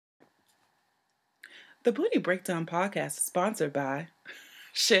The Booty Breakdown podcast is sponsored by...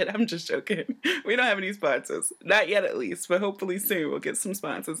 Shit, I'm just joking. We don't have any sponsors. Not yet, at least, but hopefully soon we'll get some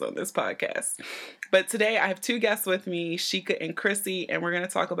sponsors on this podcast. But today I have two guests with me, Sheikah and Chrissy, and we're going to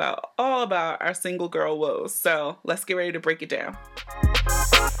talk all about our single girl woes. So let's get ready to break it down.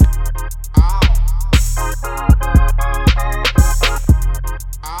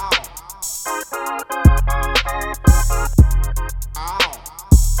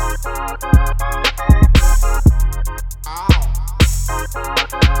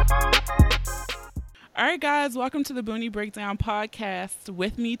 All right, guys, welcome to the Booty Breakdown podcast.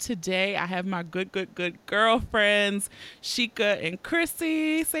 With me today, I have my good girlfriends, Sheikah and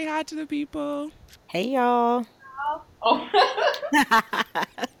Chrissy. Say hi to the people. Hey, y'all. Oh.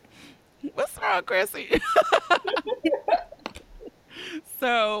 What's wrong, Chrissy?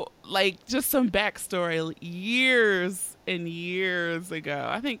 So, just some backstory. Years and years ago,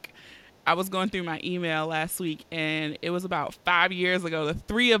 I think I was going through my email last week, and it was about 5 years ago. The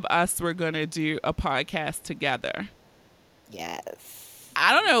three of us were going to do a podcast together. Yes.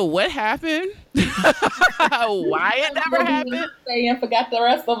 I don't know what happened, why it never happened. And forgot the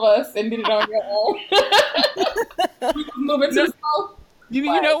rest of us and did it on your own. Moving too slow.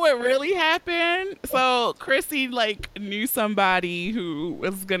 You know what really happened? So Chrissy knew somebody who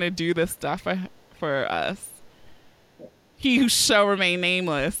was gonna do this stuff for us. He who shall remain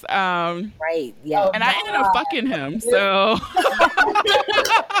nameless. Right. Yeah. And I ended up fucking him. So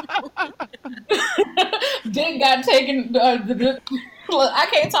Dick got taken. I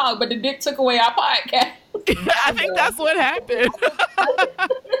can't talk, but the dick took away our podcast. I think that's what happened.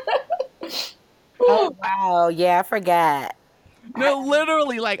 Oh wow. Yeah, I forgot. No,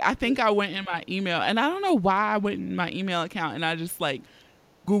 literally, I think I went in my email, and I don't know why I went in my email account, and I just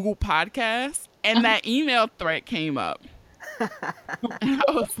Google podcast, and that email thread came up. And I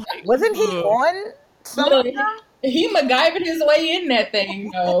was like, wasn't he on something? He MacGyvered his way in that thing,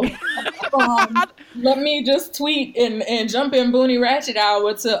 though. Let me just tweet and jump in Boonie Ratchet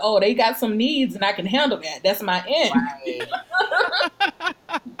Hour to, they got some needs and I can handle that. That's my end.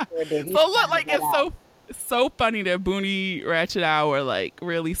 Right. So look, it's so funny that Boonie Ratchet Hour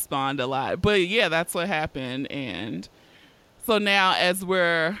really spawned a lot. But yeah, that's what happened. And so now as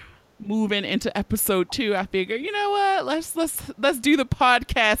we're moving into episode 2, I figure, you know what? Let's do the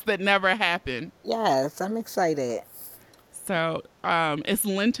podcast that never happened. Yes, I'm excited. So it's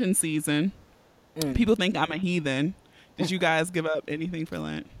Lenten season. People think I'm a heathen. Did you guys give up anything for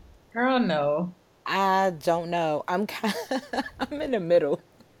Lent? Girl, no. I don't know. I'm in the middle.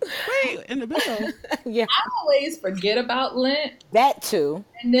 Wait, in the middle? Yeah. I always forget about Lent. That too.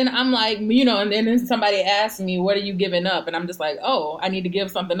 And then I'm like, and then somebody asks me, what are you giving up? And I'm just like, I need to give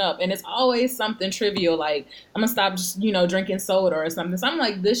something up. And it's always something trivial, like I'm going to stop just, drinking soda or something. So I'm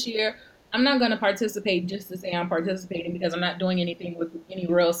like, this year, I'm not going to participate just to say I'm participating because I'm not doing anything with any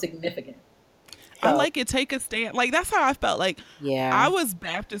real significance. I take a stand. That's how I felt. Yeah. I was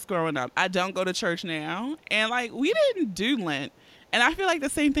Baptist growing up. I don't go to church now. And we didn't do Lent. And I feel the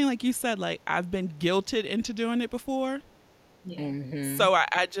same thing you said, I've been guilted into doing it before. Yeah. Mm-hmm. So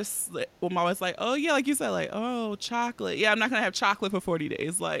I just, I'm always oh yeah, like you said, chocolate. Yeah, I'm not going to have chocolate for 40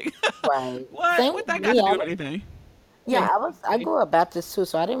 days. Right. What that got to do with anything? Yeah, I grew up Baptist too,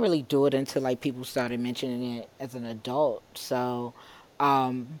 so I didn't really do it until people started mentioning it as an adult. So,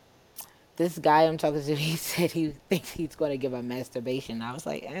 this guy I'm talking to, he said he thinks he's going to give up masturbation. I was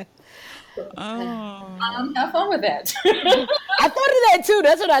like, eh. Oh. Have fun with that. I thought of that too.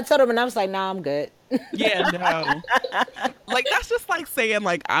 That's what I told him, and I was like, nah, I'm good. Yeah, no. That's just saying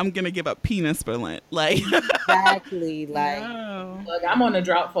I'm gonna give up penis for Lent. Exactly. No. Look, I'm on the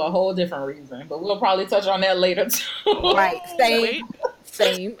drought for a whole different reason, but we'll probably touch on that later too. Right.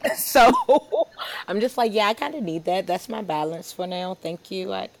 Same. So I'm just yeah, I kind of need that. That's my balance for now. Thank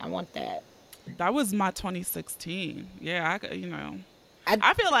you. I want that. That was my 2016. Yeah,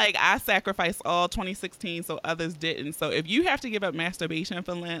 I feel I sacrificed all 2016 so others didn't. So if you have to give up masturbation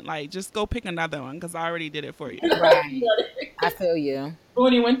for Lent, just go pick another one because I already did it for you. Right. I feel you.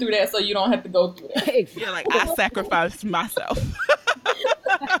 Booney went through that so you don't have to go through that. Yeah, I sacrificed myself.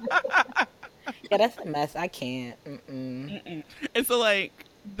 Yeah, that's a mess. I can't. Mm-mm. And so I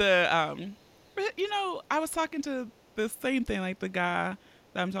was talking to the same thing, the guy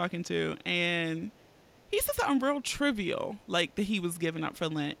that I'm talking to, and he said something real trivial, that he was giving up for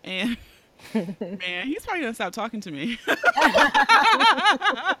Lent. And man, he's probably gonna stop talking to me.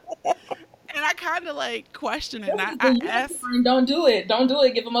 And I kind of question it. And I asked, don't do it.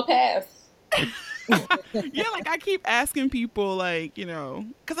 Give him a pass. Yeah, I keep asking people,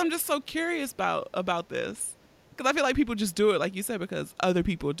 because I'm just so curious about this. Because I feel like people just do it, like you said, because other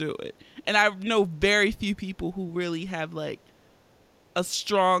people do it. And I know very few people who really have like a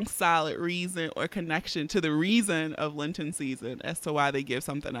strong, solid reason or connection to the reason of Lenten season as to why they give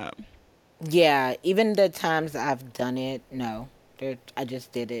something up. Yeah, even the times I've done it, no. I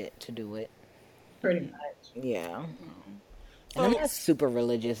just did it to do it. Pretty much. Yeah. And I'm So, not super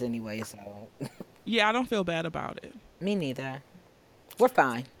religious anyway, so yeah, I don't feel bad about it. me neither. We're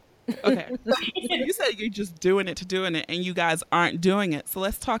fine. Okay. So you said you're just doing it to doing it, and you guys aren't doing it. So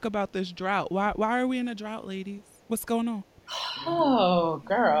let's talk about this drought. Why are we in a drought, ladies? What's going on? Oh,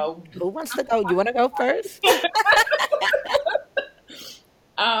 girl. Who wants to go? You want to go first?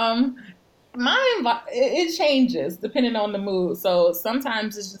 Um, it changes depending on the mood. So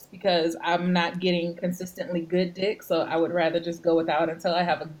sometimes it's just because I'm not getting consistently good dick, so I would rather just go without until I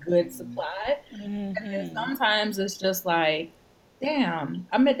have a good supply. And then sometimes it's just like, damn,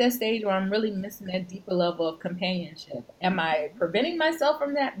 I'm at that stage where I'm really missing that deeper level of companionship. Am I preventing myself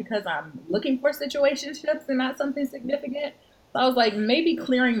from that because I'm looking for situationships and not something significant? So I was like, maybe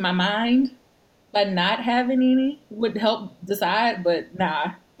clearing my mind by not having any would help decide, but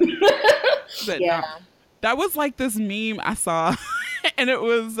nah. But Yeah. no. That was like this meme I saw, and it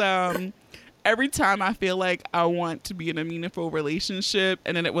was every time I feel like I want to be in a meaningful relationship,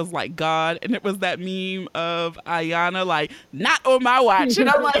 and then it was like God, and it was that meme of Ayana like not on my watch, and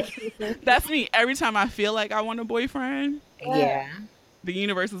I'm like, that's me. Every time I feel like I want a boyfriend, Yeah. the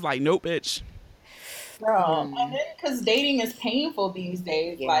universe is like, nope, bitch. Girl. And then because dating is painful these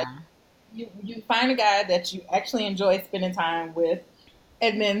days, like Yeah. you find a guy that you actually enjoy spending time with,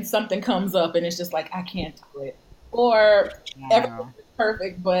 and then something comes up and it's just like, I can't do it. Or everything Wow. is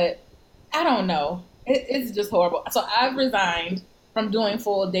perfect, but I don't know. It's just horrible. So I've resigned from doing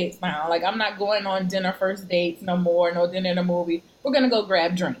full dates now. Like, I'm not going on dinner first dates no more, no dinner, no movie. We're going to go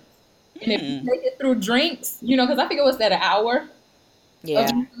grab drinks. And if you make it through drinks, because I think it was at an hour of Yeah.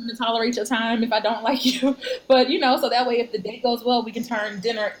 you to tolerate your time if I don't like you. But, so that way if the date goes well, we can turn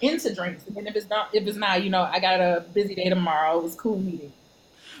dinner into drinks. And then if it's not, I got a busy day tomorrow. It was cool meeting.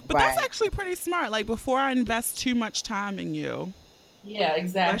 But that's Right. actually pretty smart. Like before I invest too much time in you, Yeah, let's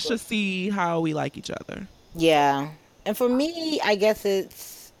exactly. just see how we like each other. Yeah. And for me, I guess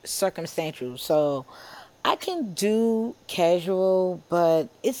it's circumstantial. So I can do casual, but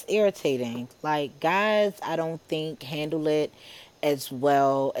it's irritating. Like guys, I don't think handle it as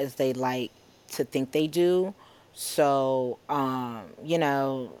well as they like to think they do. So,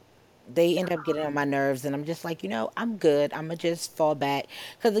 they end up getting on my nerves and I'm just like, I'm good. I'm gonna just fall back.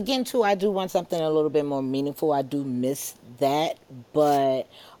 Cause again, too, I do want something a little bit more meaningful. I do miss that, but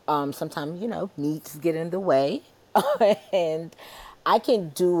sometimes, needs get in the way. And I can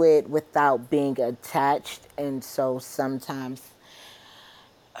do it without being attached. And so sometimes,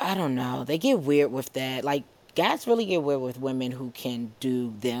 I don't know, they get weird with that. Like, guys really get weird with women who can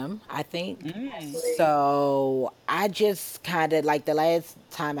do them, I think. So I just kind of like the last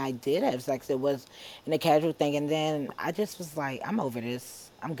time I did have sex, it was in a casual thing. And then I just was like, I'm over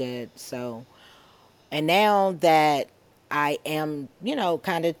this. I'm good. So, and now that I am,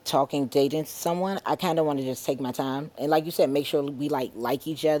 kind of talking, dating someone, I kind of want to just take my time. And like you said, make sure we like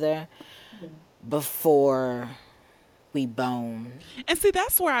each other before we bone. And see,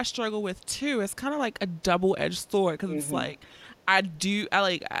 that's where I struggle with too. It's kind of like a double-edged sword because it's like I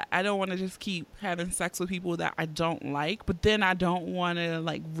don't want to just keep having sex with people that I don't like, but then I don't want to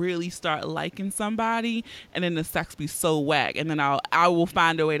like really start liking somebody and then the sex be so whack, and then I will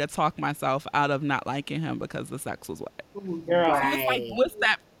find a way to talk myself out of not liking him because the sex was whack. Ooh, girl. So it's like, Right. what's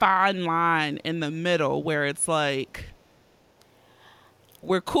that fine line in the middle where it's like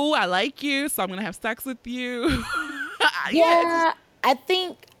we're cool, I like you, so I'm gonna have sex with you. Yeah, it's just, Yeah, I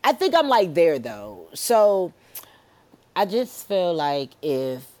think I'm like there though. So I just feel like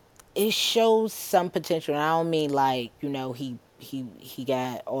if it shows some potential, and I don't mean like, he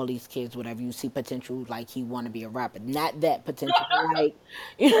got all these kids, whatever. You see potential, like he want to be a rapper, not that potential. Like,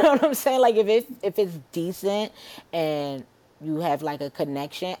 you know what I'm saying? Like if it's decent and you have like a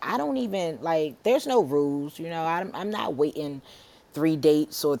connection, I don't even like. There's no rules, I'm not waiting 3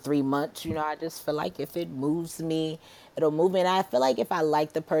 dates or 3 months. I just feel like if it moves me, it'll move me. And I feel like if I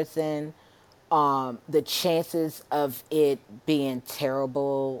like the person, the chances of it being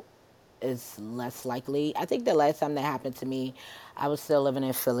terrible is less likely. I think the last time that happened to me, I was still living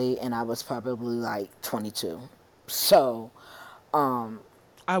in Philly and I was probably like 22. So,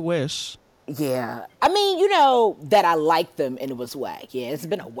 I wish. yeah. I mean, that I liked them and it was whack. Yeah, it's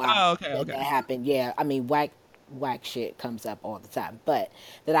been a while Oh, okay, that okay. happened. Yeah, I mean, whack shit comes up all the time. But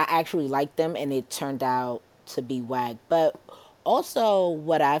that I actually liked them and it turned out to be whack. But Also,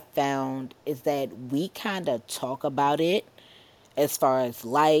 what I found is that we kind of talk about it as far as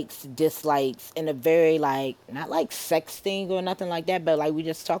likes, dislikes, in a very like not like sexting or nothing like that, but like we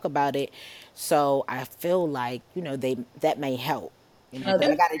just talk about it. So I feel like they that may help. Because I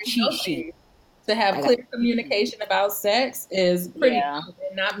That's got a very cheat sheet. healthy. To have I got clear communication about sex is pretty yeah. good.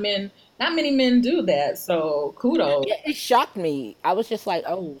 And not many men do that. So kudos. Yeah, it shocked me. I was just like,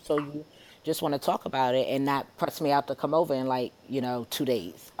 oh, so you just want to talk about it and not press me out to come over in like 2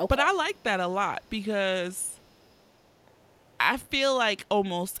 days. But Okay. I like that a lot because I feel like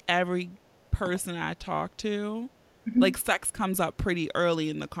almost every person I talk to, like sex comes up pretty early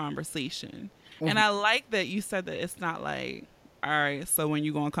in the conversation. And Mhm. I like that you said that it's not like, all right, so when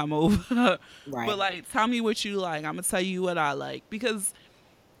you gonna come over? But Right. like, tell me what you like. I'm gonna tell you what I like because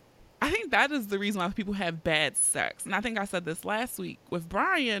I think that is the reason why people have bad sex. And I think I said this last week with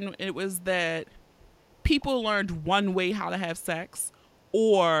Brian. It was that people learned one way how to have sex,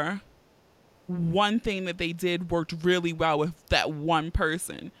 or one thing that they did worked really well with that one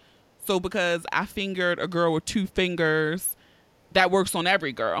person. So because I fingered a girl with 2 fingers, that works on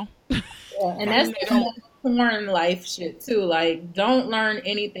every girl. Yeah, and that's And they don't. the porn life shit too. Like, don't learn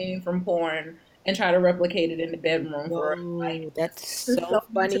anything from porn and try to replicate it in the bedroom for real. Like, Whoa, that's it's so so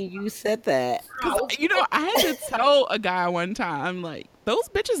much. funny you said that. Because, I had to tell a guy one time, like, those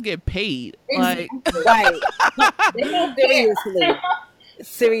bitches get paid. Like, Exactly. Right. They don't care. Seriously.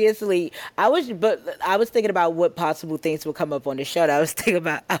 Seriously. I was thinking about what possible things would come up on the show. And I was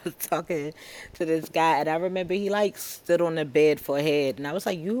talking to this guy and I remember he like stood on the bed for a head and I was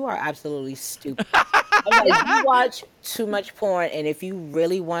like, you are absolutely stupid. I was like, you watch too much porn, and if you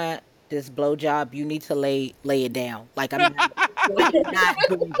really want this blowjob, you need to lay it down. Like I'm not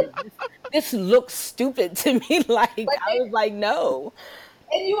doing this. This looks stupid to me. Like But I was like, no.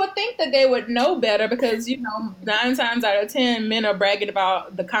 and you would think that they would know better because, 9 times out of 10, men are bragging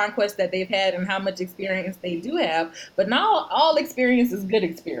about the conquest that they've had and how much experience they do have. But not all experience is good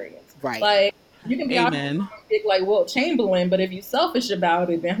experience. Right. Like, you can be out amen. big like Wilt Chamberlain, but if you're selfish about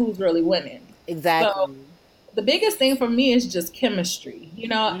it, then who's really winning? So Exactly. the biggest thing for me is just chemistry.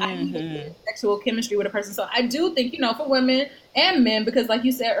 I need to Hmm. get sexual chemistry with a person. So I do think, for women and men, because like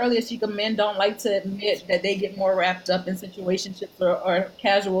you said earlier, Chica, men don't like to admit that they get more wrapped up in situationships or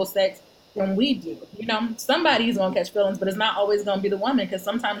casual sex than we do. Somebody's gonna catch feelings, but it's not always gonna be the woman because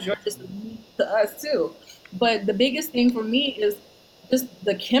sometimes you're just unique to us too. But the biggest thing for me is just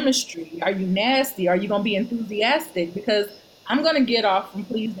the chemistry. Are you nasty? Are you gonna be enthusiastic? Because I'm gonna get off from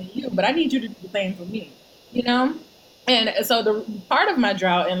pleasing you, but I need you to do the same for me. You know? And so the part of my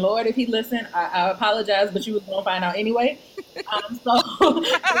drought, and Lord, if he listened, I apologize, but you was gonna find out anyway. So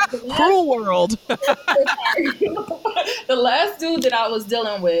the last, Cruel world. the last dude that I was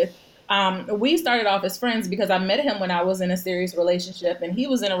dealing with, we started off as friends because I met him when I was in a serious relationship, and he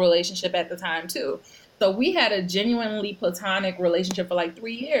was in a relationship at the time too. So we had a genuinely platonic relationship for like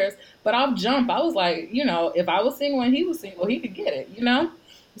 3 years. But off jump, I was like, if I was single and he was single, he could get it.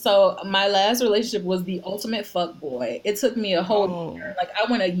 So my last relationship was the ultimate fuck boy. It took me a whole Oh. year. Like I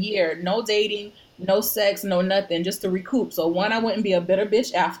went a year, no dating, no sex, no nothing, just to recoup. So one, I wouldn't be a bitter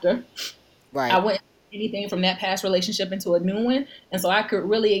bitch after. I Right. wouldn't take anything from that past relationship into a new one. And so I could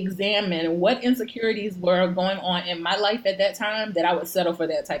really examine what insecurities were going on in my life at that time that I would settle for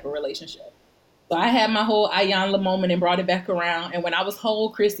that type of relationship. So I had my whole Ayanla moment and brought it back around. And when I was whole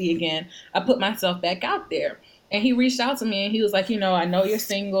Chrissy again, I put myself back out there. And he reached out to me and he was like, I know you're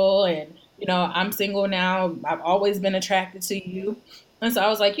single and, I'm single now. I've always been attracted to you. And so I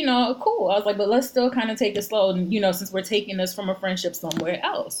was like, cool. I was like, but let's still kind of take it slow. And, since we're taking this from a friendship somewhere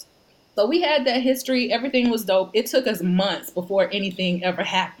else. So we had that history. Everything was dope. It took us months before anything ever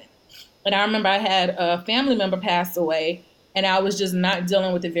happened. And I remember I had a family member pass away and I was just not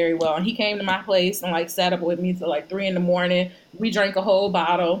dealing with it very well. And he came to my place and like sat up with me till like 3 a.m. We drank a whole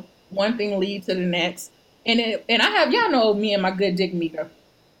bottle. One thing lead to the next. And I have, y'all know me and my good dick meter.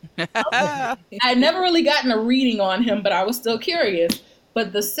 I had never really gotten a reading on him, but I was still curious.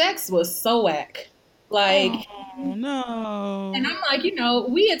 But the sex was so whack. Like, Oh no. and I'm like,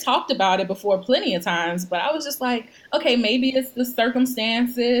 we had talked about it before plenty of times, but I was just like, okay, maybe it's the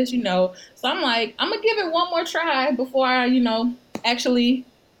circumstances. So I'm like, I'm gonna give it one more try before I, actually,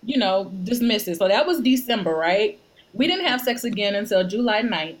 dismiss it. So that was December, right? We didn't have sex again until July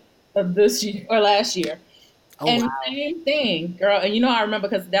 9th of this year or last year. Oh And wow. same thing, girl. And I remember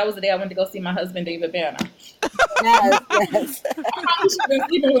because that was the day I went to go see my husband, David Banner. Yes, yes. I probably should have been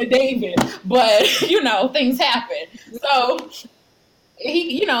sleeping with David, but things happen. So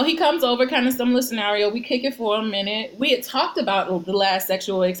he comes over, kind of similar scenario. We kick it for a minute. We had talked about the last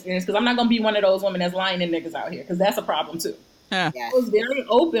sexual experience because I'm not gonna be one of those women that's lying to niggas out here because that's a problem too. I Yes. was very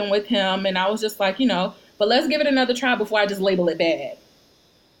open with him, and I was just like, but let's give it another try before I just label it bad.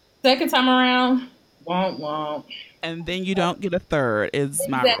 Second time around, won't. And then you don't get a third is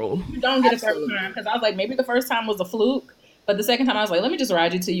my rule. Exactly. You don't get a third Absolutely. time because I was like, maybe the first time was a fluke, but the second time I was like, let me just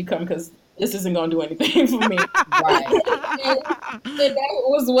ride you till you come because this isn't going to do anything for me. Right. and that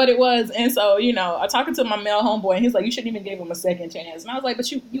was what it was. And so, I'm talking to my male homeboy, and he's like, you shouldn't even give him a second chance. And I was like,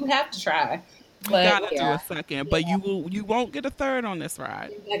 but you have to try. But You gotta do yeah. a second, but you won't get a third on this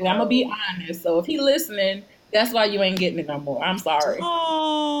ride. exactly, I'm gonna be honest. So if he listening, that's why you ain't getting it no more. I'm sorry.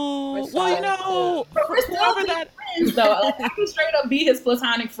 Oh, well, sorry, But we're still whoever be that. friends, though. Like, I can straight up be his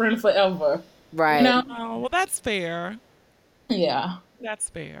platonic friend forever. Right. Oh, well, that's fair. Yeah. That's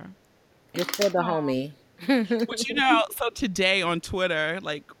fair. You're still the homie. But so today on Twitter,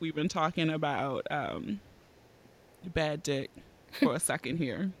 like we've been talking about bad dick for a second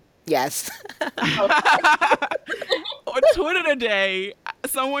here. Yes. On Twitter today,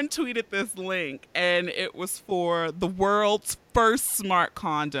 someone tweeted this link, and it was for the world's first smart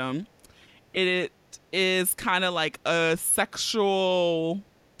condom. It is kind of like a sexual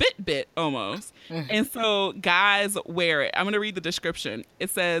Fitbit almost. And so guys wear it. I'm going to read the description.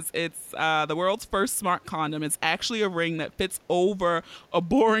 It says it's the world's first smart condom. It's actually a ring that fits over a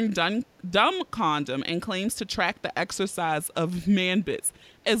boring dumb condom and claims to track the exercise of man bits,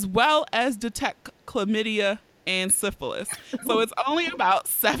 as well as detect chlamydia and syphilis. So it's only about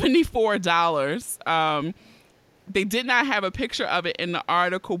 $74. They did not have a picture of it in the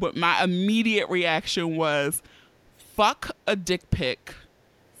article, but my immediate reaction was, fuck a dick pic.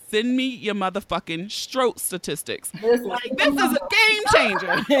 Send me your motherfucking stroke statistics. Like, this is a game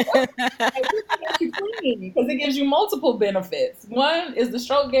changer. Because it gives you multiple benefits. One is the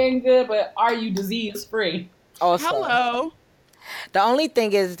stroke getting good, but are you disease free? Also, Hello. the only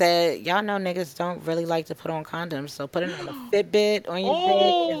thing is that y'all know niggas don't really like to put on condoms, so putting on a Fitbit on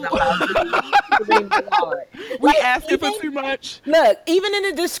your dick is hard. We asking for too much. Look, even in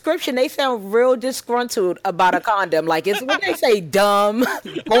the description, they sound real disgruntled about a condom. Like, it's when they say dumb,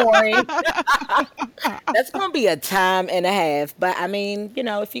 boring. That's gonna be a time and a half. But I mean,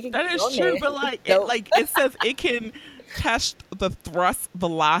 if you can. That get is on true, there, but it says it can test the thrust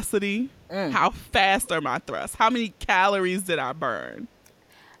velocity. How fast are my thrusts? How many calories did I burn?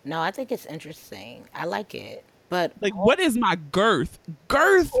 No, I think it's interesting. I like it, but Like, what is my girth?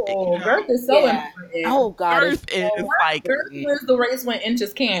 Girth. Oh, girth is so yeah. important. Oh God, Girth is like. Girth wins the race when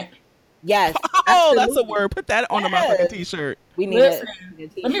inches can't. yes. Oh, that's a absolutely. word. Put that on a Yes. motherfucking t-shirt. We need Listen,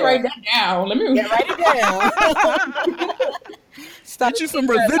 it. let me write that down. Let me Write it down. Get you some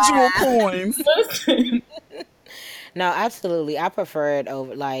residual coins. Listen. No, absolutely. I prefer it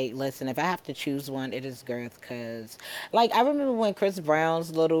over, like, listen, if I have to choose one, it is girth, because, like, I remember when Chris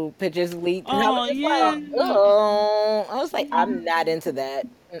Brown's little pictures leaked, and I was just like, oh, I was like, I'm not into that.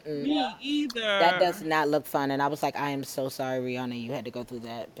 Me either. That does not look fun, and I was like, I am so sorry, Rihanna, you had to go through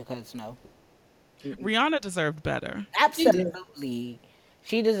that, because no. Rihanna deserved better. Absolutely.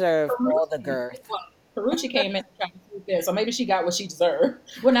 She deserved all the girth. Karuchi came in and tried to swoop in, so maybe she got what she deserved.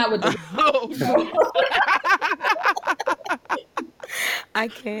 Well, not with the. I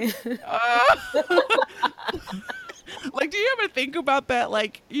can't. Like, do you ever think about that?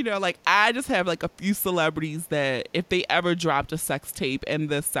 Like, like I just have like a few celebrities that if they ever dropped a sex tape and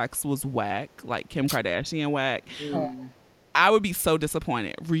the sex was whack, like Kim Kardashian whack, I would be so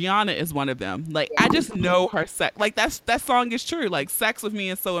disappointed. Rihanna is one of them. Like, I just know her sex. Like, that song is true. Like, sex with me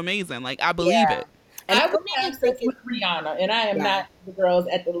is so amazing. Like, I believe it. And I would have sex with Rihanna, and I am not the girls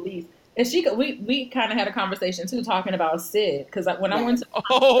at the least. And we kind of had a conversation too, talking about Sid, because when I went to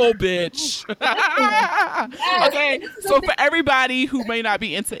bitch. Okay, so for everybody who may not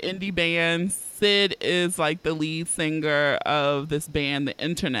be into indie bands, Sid is like the lead singer of this band, The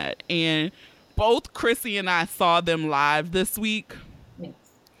Internet, and both Chrissy and I saw them live this week. Yes.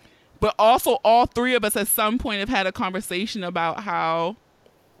 But also, all three of us at some point have had a conversation about how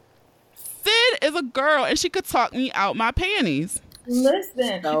Sid is a girl and she could talk me out my panties.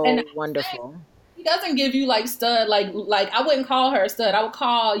 Listen, So and wonderful. he doesn't give you like stud, like I wouldn't call her a stud. I would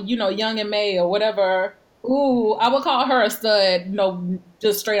call Young and May or whatever. Ooh, I would call her a stud.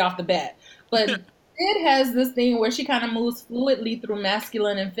 Just straight off the bat. But Sid has this thing where she kind of moves fluidly through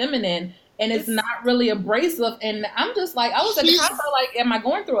masculine and feminine. And it's not really abrasive. And I'm just like, I was at the hospital, like, am I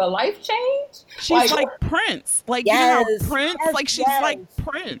going through a life change? She's like Prince. Like, Yes, Prince? yes, like, she's yes. like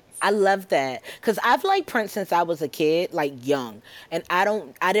Prince. I love that, because I've liked Prince since I was a kid, like young, and I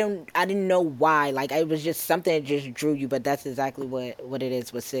didn't know why. Like, it was just something that just drew you, but that's exactly what it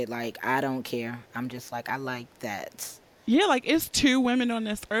is with Sid. Like, I don't care. I'm just like, I like that. Yeah, like it's two women on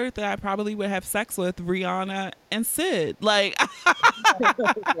this earth that I probably would have sex with, Rihanna and Sid. Like,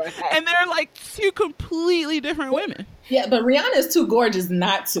 Right. and they're like two completely different women. Yeah, but Rihanna is too gorgeous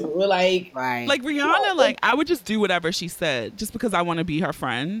not to. Like, Right. Like Rihanna, like I would just do whatever she said just because I want to be her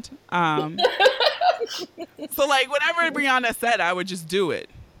friend. So like whatever Rihanna said, I would just do it.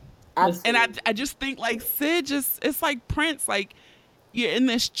 And I just think like Sid just it's like Prince, like you're in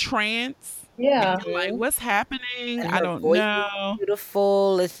this trance. yeah. And you're like, what's happening? And I her don't voice know. is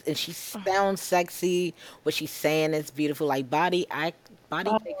beautiful. And she sounds sexy. What she's saying is beautiful. Like body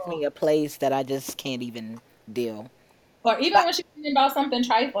takes me a place that I just can't even deal. Or even when she's thinking about something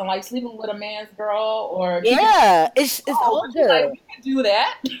trifling, like sleeping with a man's girl, or Yeah, it's all she's like, good. we can do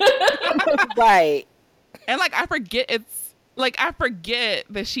that. Right. And like I forget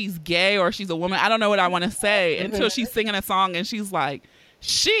that she's gay or she's a woman. I don't know what I want to say until she's singing a song and she's like,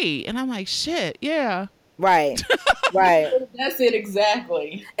 she. And I'm like, shit, yeah. Right. Right. That's it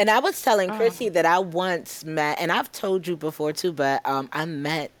exactly. And I was telling Chrissy that I once met, and I've told you before too, but I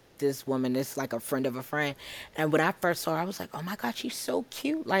met this woman. It's like a friend of a friend. And when I first saw her, I was like, oh my God, she's so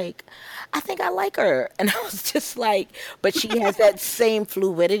cute. Like, I think I like her. And I was just like, but she has that same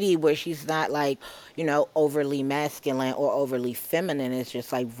fluidity where she's not like, overly masculine or overly feminine. It's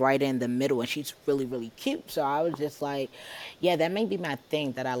just like right in the middle. And she's really, really cute. So I was just like, yeah, that may be my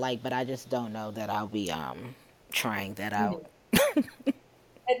thing that I like, but I just don't know that I'll be trying that out. And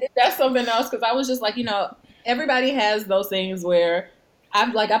that's something else, because I was just like, everybody has those things where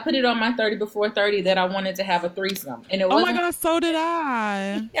I put it on my 30 before 30 that I wanted to have a threesome, and it Oh wasn't. my God, so did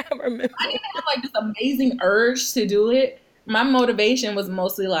I. Yeah, I remember. I didn't have like this amazing urge to do it. My motivation was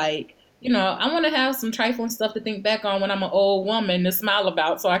mostly like, I want to have some trifling stuff to think back on when I'm an old woman to smile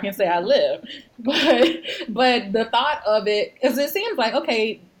about, so I can say I live. But the thought of it, because it seems like,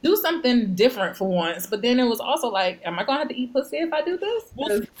 okay, do something different for once. But then it was also like, am I gonna have to eat pussy if I do this?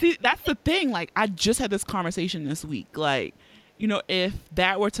 Well, see, that's the thing. Like, I just had this conversation this week. Like, if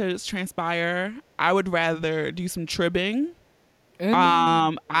that were to transpire, I would rather do some tribbing.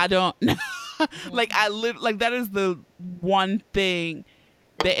 I don't like that is the one thing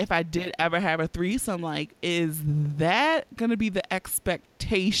that if I did ever have a threesome, like, is that gonna be the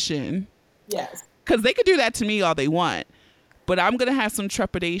expectation? Yes. Because they could do that to me all they want, but I'm gonna have some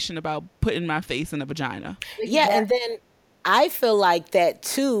trepidation about putting my face in a vagina. Yeah, and then I feel like that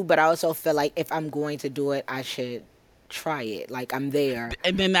too, but I also feel like if I'm going to do it, I should try it. Like, I'm there.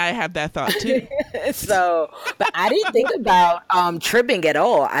 And then I have that thought too. So, but I didn't think about tripping at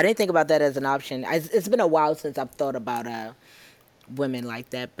all. I didn't think about that as an option. It's been a while since I've thought about women like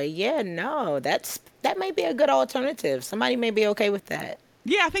that. But yeah, no, that may be a good alternative. Somebody may be okay with that.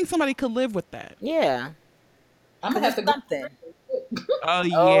 Yeah, I think somebody could live with that. Yeah. I'm gonna have to go. Something. Oh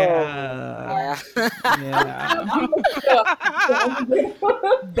yeah. Yeah.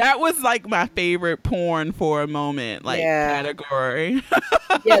 That was like my favorite porn for a moment, like category.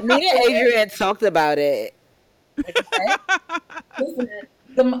 Yeah, me and Adrian talked about it.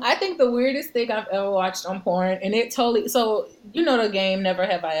 Listen, I think the weirdest thing I've ever watched on porn, and it totally, so the game Never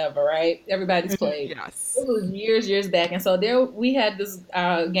Have I Ever, right? Everybody's played. Yes. It was years back, and so there we had this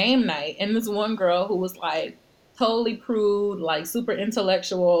game night, and this one girl who was like totally prude, like super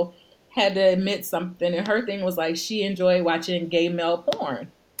intellectual, had to admit something, and her thing was like she enjoyed watching gay male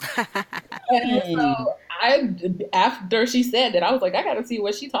porn. And so after she said that, I was like, I gotta see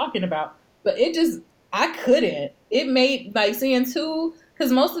what she's talking about. But I couldn't. It made like seeing two,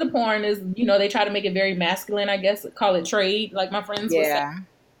 because most of the porn is, they try to make it very masculine, I guess, call it trade, like my friends would say.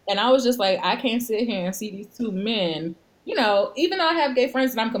 And I was just like, I can't sit here and see these two men. Even though I have gay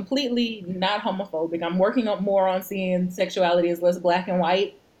friends and I'm completely not homophobic, I'm working more on seeing sexuality as less black and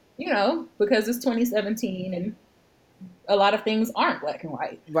white, because it's 2017 and a lot of things aren't black and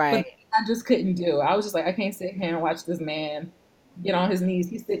white. Right. But I just couldn't do. I was just like, I can't sit here and watch this man get on his knees.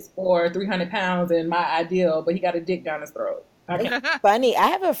 He's 6'4", 300 pounds, and my ideal, but he got a dick down his throat. Funny.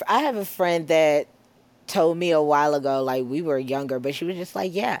 I have a friend that told me a while ago, like we were younger, but she was just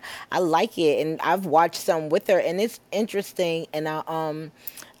like, yeah, I like it, and I've watched some with her, and it's interesting. And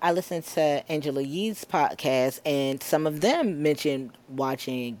I listened to Angela Yee's podcast, and some of them mentioned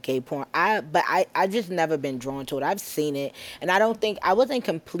watching gay porn. I just never been drawn to it. I've seen it, and I wasn't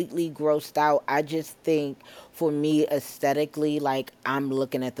completely grossed out. I just think for me aesthetically, like I'm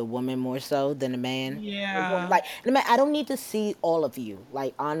looking at the woman more so than the man. Yeah. Like the man, I don't need to see all of you.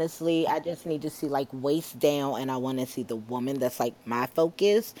 Like honestly, I just need to see like waist down, and I want to see the woman. That's like my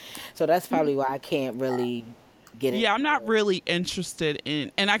focus. So that's probably why I can't really get it. Yeah, I'm not really interested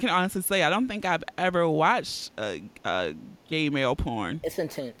in, and I can honestly say I don't think I've ever watched a gay male porn. It's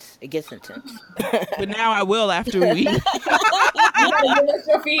intense. It gets intense. But now I will after we What's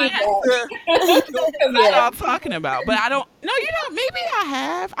your feedback? what I'm talking about. But I don't. No, maybe I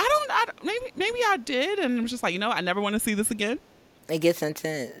have. I don't. Maybe I did, and I'm just like, I never want to see this again. It gets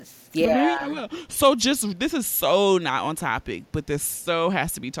intense. But Yeah. maybe I will. So this is so not on topic, but this so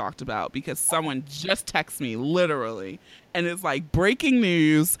has to be talked about because someone just texted me literally, and it's like breaking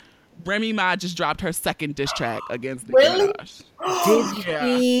news. Remy Ma just dropped her second diss track against Nicki Minaj. Did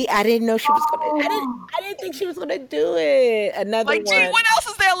she? I didn't know she was gonna. I didn't think she was gonna do it. Another Like, one. gee, what else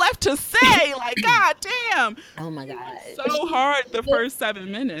is there left to say? Like, god damn. Oh my god. So hard the first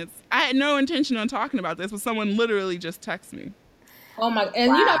 7 minutes. I had no intention on talking about this, but someone literally just texted me. Oh my!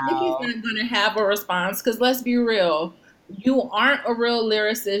 And Nicki's not gonna have a response because let's be real, you aren't a real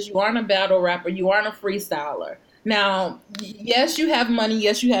lyricist, you aren't a battle rapper, you aren't a freestyler. Now, yes, you have money,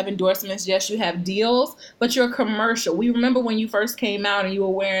 yes, you have endorsements, yes, you have deals, but you're commercial. We remember when you first came out and you were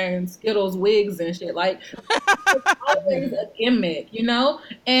wearing Skittles wigs and shit. Like, it's always a gimmick,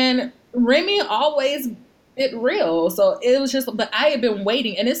 And Remy always bit real, so it was just. But I had been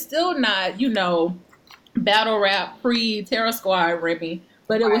waiting, and it's still not, battle rap pre-Terror Squad Remy,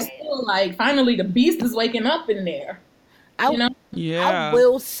 but it was still like finally the beast is waking up in there. Yeah. I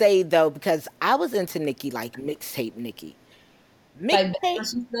will say though, because I was into Nicki, like mixtape Nicki. Like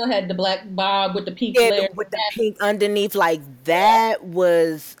she still had the black bob with the pink Yeah, with the pink underneath, like that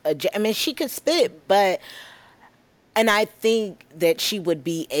was I mean, she could spit, and I think that she would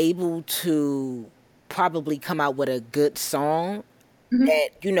be able to probably come out with a good song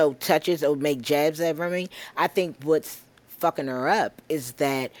that, touches or make jabs at Remy. I think what's fucking her up is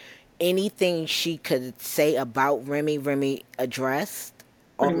that anything she could say about Remy addressed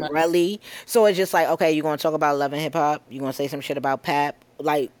already. So it's just like, okay, you're going to talk about Love and Hip Hop? You're going to say some shit about Pap?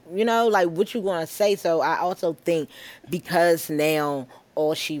 Like, like what you going to say? So I also think because now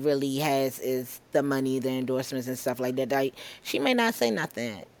all she really has is the money, the endorsements and stuff like that, like, she may not say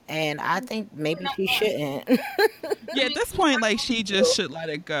nothing. And I think maybe she shouldn't. Yeah, at this point, like, she just should let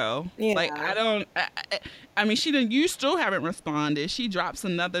it go. Yeah. Like, I mean, you still haven't responded. She drops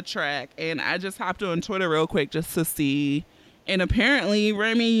another track, and I just hopped on Twitter real quick just to see. And apparently,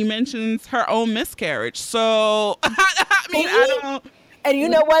 Remy mentions her own miscarriage. So, I mean, I don't. And you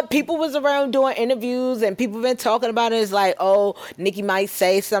know what? People was around doing interviews and people been talking about it. It's like, oh, Nicki might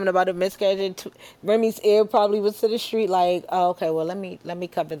say something about a miscarriage. And Remy's ear probably was to the street like, oh, okay, well, let me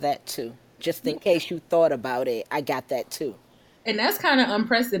cover that too. Just in case you thought about it. I got that too. And that's kind of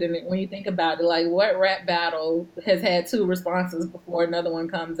unprecedented when you think about it. Like, what rap battle has had 2 responses before another one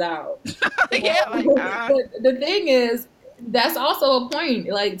comes out? Yeah, But the thing is, that's also a point.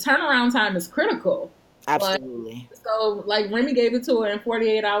 Like, turnaround time is critical. Absolutely. So, like, Remy gave it to her in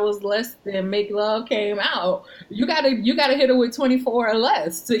 48 hours less than Make Love came out. You gotta hit her with 24 or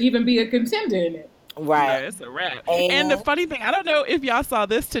less to even be a contender in it. Right. Yeah, it's a wrap. And the funny thing, I don't know if y'all saw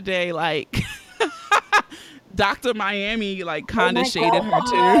this today, like, Dr. Miami, like, kind of shaded her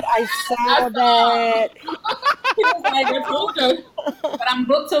too. I saw that. He was like, I told you, but I'm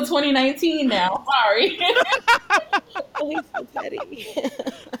booked till 2019 now. Sorry. He's so petty.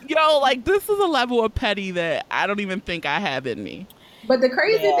 Yo, like, this is a level of petty that I don't even think I have in me. But the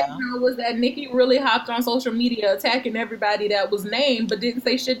crazy thing though was that Nicki really hopped on social media attacking everybody that was named, but didn't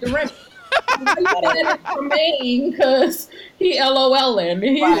say shit to Remy. Because he LOLing.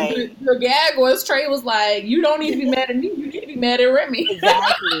 The gag was Trey was like, you don't need to be mad at me, you need to be mad at Remy.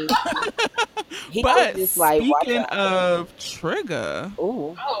 Exactly. But speaking of Trigger,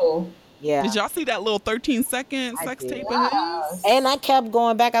 yeah, did y'all see that little 13-second sex tape of his? And I kept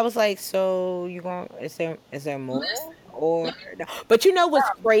going back. I was like, so you going? Is there more? Or no? But you know what's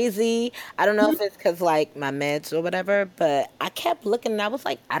crazy? I don't know if it's because like my meds or whatever, but I kept looking and I was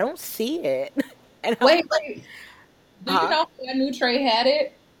like, I don't see it. And wait, do you know I knew Trey had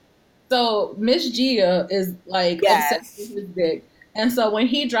it? So Miss Gia is like obsessed with his dick, and so when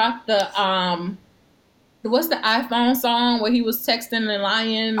he dropped the what's the iPhone song where he was texting and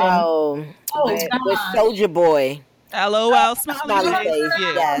lying? And, with Soulja Boy. LOL smiley face.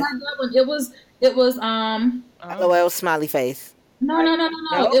 Yeah. It was LOL smiley face. No.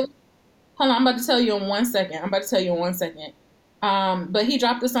 Hold on, I'm about to tell you in 1 second. But he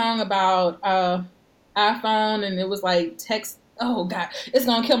dropped a song about iPhone, and it was like text. Oh God, it's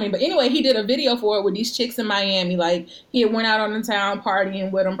gonna kill me. But anyway, he did a video for it with these chicks in Miami. Like, he had went out on the town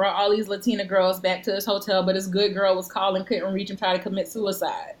partying with them, brought all these Latina girls back to his hotel, but his good girl was calling, couldn't reach him, tried to commit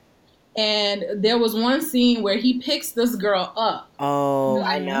suicide. And there was one scene where he picks this girl up. Oh,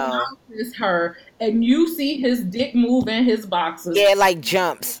 I know. It's her, and you see his dick move in his boxers. Yeah, like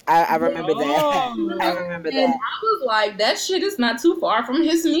jumps. I remember that. Oh. I remember And that. I was like, that shit is not too far from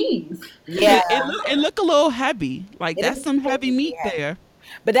his knees. Yeah. It look a little heavy. Like It that's is some heavy meat yeah. there.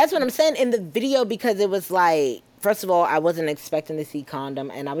 But that's what I'm saying in the video, because it was like, first of all, I wasn't expecting to see condom,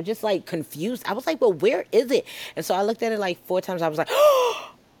 and I was just like confused. I was like, well, where is it? And so I looked at it like 4 times. I was like,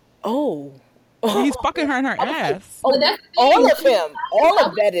 oh. He's fucking her in her ass. But that's the thing. All of him. All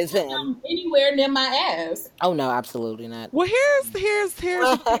of that is him. Anywhere near my ass. Oh no, absolutely not. Well, here's the thing.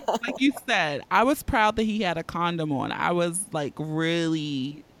 Like you said, I was proud that he had a condom on. I was like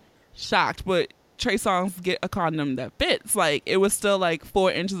really shocked, but Trey Songz get a condom that fits. Like it was still like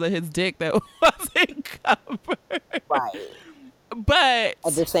 4 inches of his dick that wasn't covered. Right. But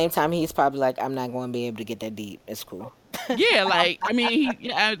At the same time, he's probably like, I'm not going to be able to get that deep. It's cool. yeah, like I mean,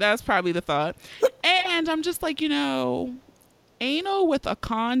 yeah, that's probably the thought. And I'm just like, anal with a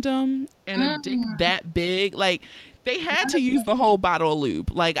condom and a dick that big, like they had to use the whole bottle of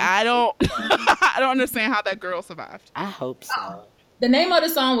lube. Like I don't understand how that girl survived. I hope so. The name of the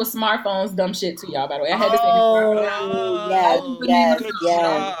song was Smartphones, Dumb Shit to y'all, by the way. I had to say yes.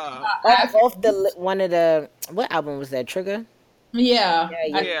 job. Off the one of the, what album was that? Trigger? Yeah.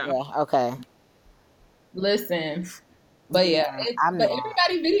 Yeah. Okay. Listen. But yeah, I'm but not.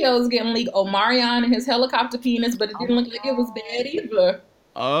 everybody videos getting leaked. Omarion and his helicopter penis, but it didn't look like it was bad either.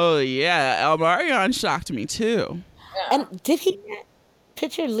 Oh yeah, Elmarion shocked me too. Yeah. And did he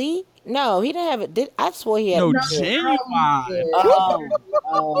picture leak? No, he didn't have it. I swore he had No, it. genuine.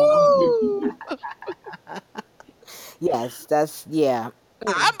 Oh. Yes, that's, yeah.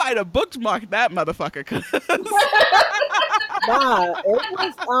 I might have bookmarked that motherfucker. 'Cause Nah,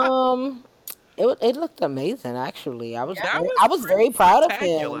 it was, it looked amazing, actually. I was That was I was very proud of him.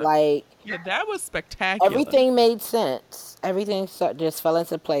 spectacular. Like, yeah, that was spectacular. everything made sense. Everything just fell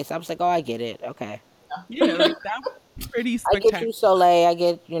into place. I was like, oh, I get it. Okay. Yeah, like, that was pretty I spectacular. get you, Soleil. I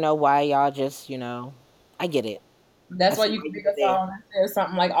get, why y'all just, I get it. That's why you can make a song that says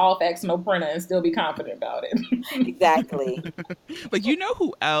something like all facts, no printer, and still be confident about it. Exactly. But you know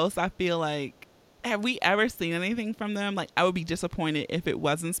who else I feel like, have we ever seen anything from them? Like I would be disappointed if it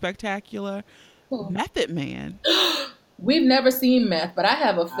wasn't spectacular. Method Man. We've never seen Meth, but I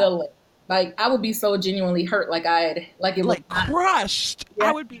have a feeling like I would be so genuinely hurt, like it was Like crushed. Yeah.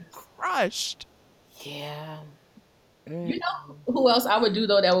 I would be crushed. Yeah. You know who else I would do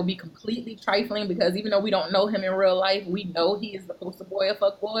though that would be completely trifling, because even though we don't know him in real life, we know he is the poster boy of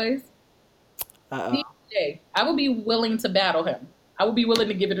fuck boys. DJ. I would be willing to battle him. I would be willing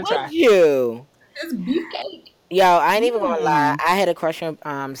to give it a try. Would you? It's beefcake. Yo, I ain't even gonna lie. I had a crush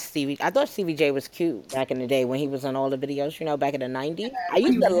on Stevie. I thought Stevie J was cute back in the day when he was on all the videos, back in the 90s. I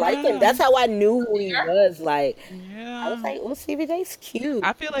used to like him. That's how I knew who he was. Like, Yeah. I was like, oh, Stevie J's cute.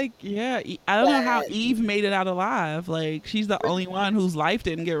 I feel like, I don't know how Eve made it out alive. Like, she's the only one whose life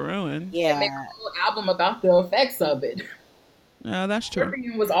didn't get ruined. Make a Yeah. whole album about the effects of it. Yeah, that's true.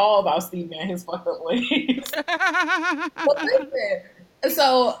 Everything was all about Stevie and his fucked up ways. But listen,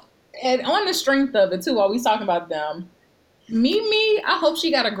 so, and on the strength of it too, while we talking about them, Mimi, I hope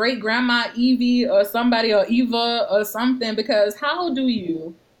she got a great grandma Evie or somebody, or Eva or something, because how do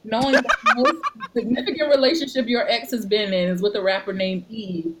you, knowing the most significant relationship your ex has been in is with a rapper named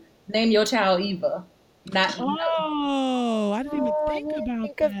Eve, name your child Eva? Not Oh, I didn't even think about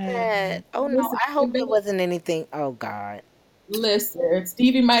Think of that. that. Oh no, Listen, I hope it wasn't anything. Oh God. Listen,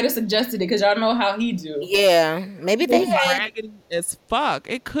 Stevie might have suggested it because y'all know how he do. Yeah, maybe they had. Raggedy as fuck.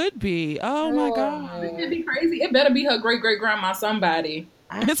 It could be. Oh my god. It could be crazy. It better be her great great grandma somebody.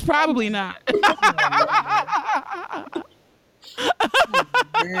 It's probably not.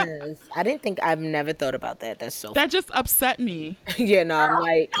 Yes. I didn't think. I've never thought about that. That's so. That just upset me. Yeah, no, I'm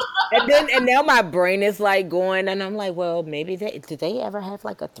like, and now my brain is like going, and I'm like, well, maybe did they ever have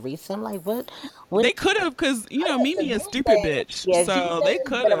like a threesome? Like what? They could have, because Mimi is stupid bitch. Yeah, so they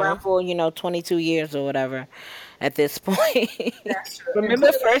could been around have. for 22 years or whatever. At this point, That's true. remember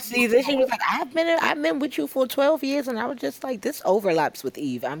the first season? She was like, I've been with you for 12 years, and I was just like, this overlaps with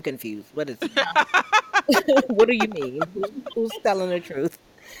Eve. I'm confused. What is it? What do you mean? Who's telling the truth?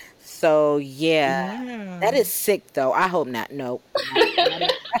 So yeah, that is sick though. I hope not. Nope.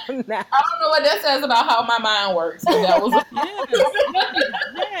 I'm not. I don't know what that says about how my mind works, but that was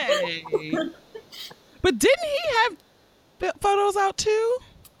Yes. But didn't he have photos out too?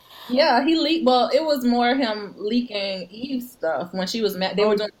 yeah, he leaked. Well, it was more him leaking Eve stuff when she was mad. They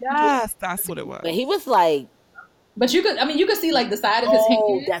were doing, Yes, that's what it was. But he was like, but you could see like the side of his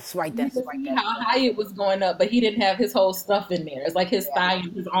hand. that's right. You could see how high it was going up, but he didn't have his whole stuff in there. It's like his thigh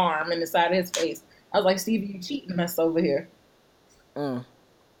and his arm and the side of his face. I was like, Stevie, you cheating us over here.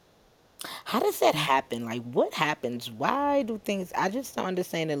 How does that happen? Like, what happens? Why do things? I just don't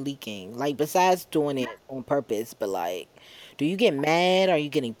understand the leaking. Like, besides doing it on purpose, but like, do you get mad? Are you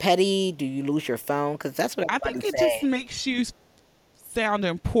getting petty? Do you lose your phone? Because that's what I everybody think it just say. makes you sound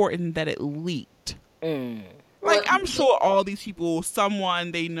important that it leaked. Mm, Well, Like, I'm sure all these people,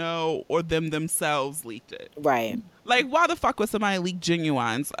 someone they know or them themselves leaked it. right, Like, why the fuck would somebody leak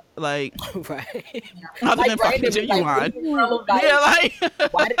Genuines? Like, right. other Like than fucking randomly, like, what Genuine. do you Yeah, like?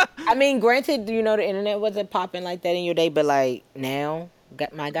 like. Why? I mean, granted, you know, the internet wasn't popping like that in your day, but like now,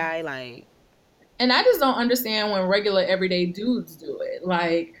 got my guy, like, and I just don't understand when regular everyday dudes do it.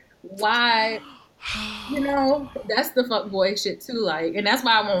 Like, why? That's the fuck boy shit too. Like, and that's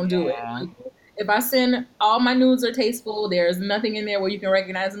why I won't do it. yeah, Like, if I send all my nudes are tasteful, there's nothing in there where you can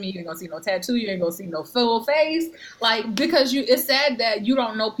recognize me. You ain't gonna see no tattoo. You ain't gonna see no full face. Like, because it's sad that you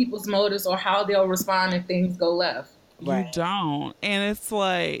don't know people's motives or how they'll respond if things go left. You right. don't. And it's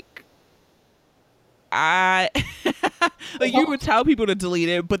like, I. like, you would tell people to delete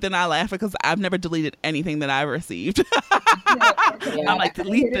it, but then I laugh because I've never deleted anything that I've received. Yeah, I'm like,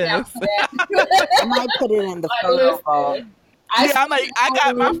 delete Hit it out this. for that. I might put it in the Like, photo vault. listen, I Yeah, I'm like, I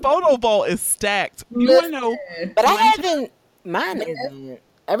got my still photo vault is stacked. You want to know listen. But I one time? haven't. Mine isn't.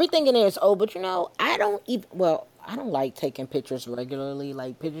 Everything in there is old, but you know, I don't even. Well, I don't like taking pictures regularly.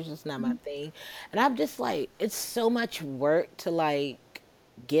 Like pictures is not my thing, and I'm just like, it's so much work to like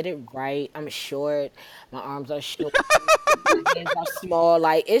get it right. I'm short. My arms are short. My hands are small.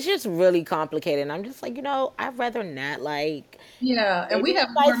 Like it's just really complicated. And I'm just like, I'd rather not. Like Yeah, and maybe we if have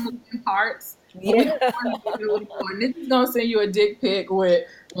I. more moving parts, and we have Yeah. more negativity more. And this is gonna send you a dick pic with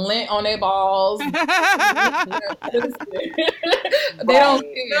lint on their balls. Listen, they don't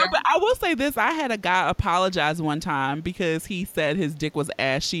Right. No, care. but I will say this. I had a guy apologize one time because he said his dick was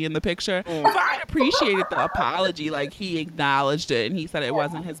ashy in the picture. Mm. So I appreciated the apology. Like, he acknowledged it and he said it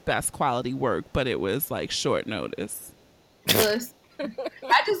wasn't his best quality work, but it was like short notice. Listen,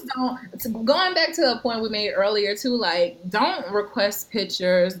 I just don't. Going back to a point we made earlier too, like don't request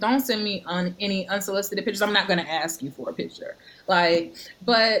pictures. Don't send me any unsolicited pictures. I'm not gonna ask you for a picture. Like,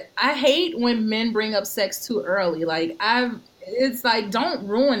 but I hate when men bring up sex too early. Like it's like don't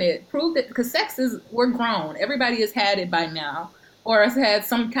ruin it. Prove that because sex is we're grown. Everybody has had it by now, or has had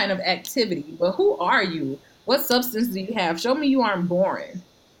some kind of activity. But who are you? What substance do you have? Show me you aren't boring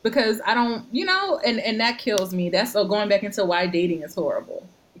because I don't, and that kills me. That's so going back into why dating is horrible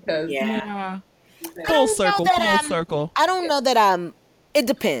because Yeah. Yeah. I Full don't know circle, that full I'm. circle. I don't know that I'm. It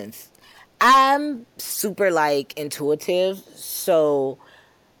depends. I'm super like intuitive, so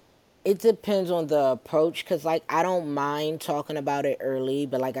it depends on the approach. Cause like I don't mind talking about it early,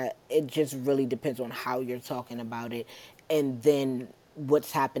 but like it just really depends on how you're talking about it, and then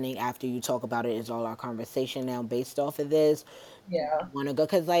what's happening after you talk about it is all our conversation now based off of this. yeah, Want to go?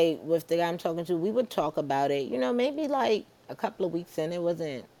 Cause like with the guy I'm talking to, we would talk about it. Maybe like a couple of weeks in. It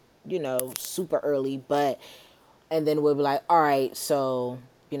wasn't super early, but and then we'll be like, all right, so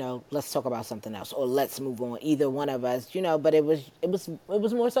let's talk about something else, or let's move on. Either one of us, but it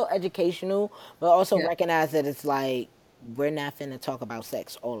was more so educational, but also yeah. recognize that it's like we're not finna talk about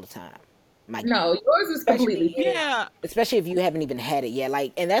sex all the time, my guy. No, yours is completely Especially if, different. Yeah. especially if you haven't even had it yet.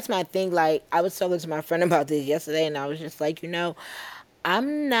 Like, and that's my thing. Like, I was talking to my friend about this yesterday, and I was just like,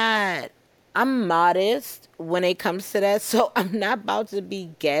 I'm not. I'm modest when it comes to that, so I'm not about to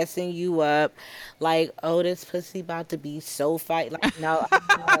be gassing you up, like, oh, this pussy about to be so fight. Like, no, I'm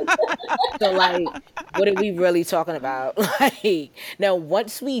not. So, like, what are we really talking about? Like, now,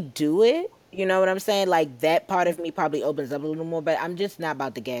 once we do it, you know what I'm saying? Like, that part of me probably opens up a little more, but I'm just not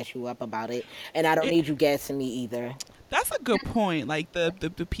about to gas you up about it, and I don't It, need you gassing me either. that's a good point. Like, the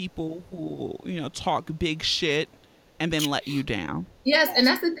people who, talk big shit and then let you down. Yes, and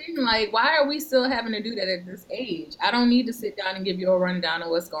that's the thing. Like, why are we still having to do that at this age? I don't need to sit down and give you a rundown of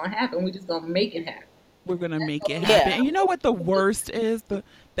what's going to happen. We just gonna make it happen. We're gonna make it happen. Yeah, And you know what the worst is? The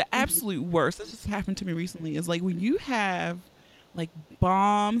absolute worst. This just happened to me recently. Is like when you have like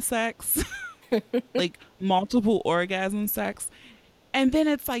bomb sex, like multiple orgasm sex, and then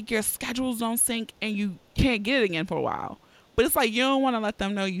it's like your schedules don't sync and you can't get it again for a while. But it's like you don't want to let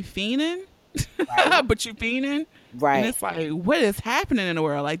them know you fiending, right, but you fiending, and right. it's like what is happening in the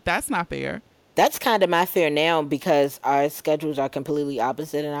world? Like that's not fair. That's kind of my fear now because our schedules are completely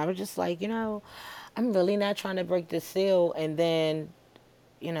opposite, and I was just like, I'm really not trying to break the seal, and then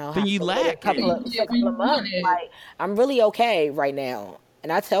Then have you to wait a lack When it. couple of just a when couple you of want months. it, Like I'm really okay right now,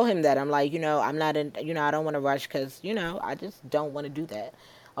 and I tell him that I'm like, I'm not in, I don't want to rush because I just don't want to do that.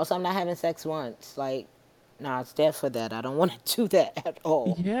 Also, I'm not having sex once. Like, No, it's dead for that. I don't want to do that at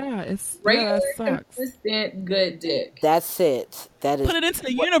all. Yeah, Regular, that sucks. consistent, good dick. That's it. That is Put it into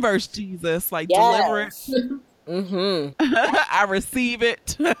the universe, Jesus. Like, deliver it. yes. Mm-hmm. I receive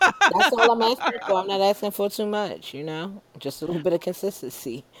it. That's all I'm asking for. I'm not asking for too much, just a little bit of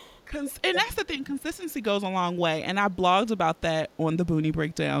consistency. And that's the thing. Consistency goes a long way. And I blogged about that on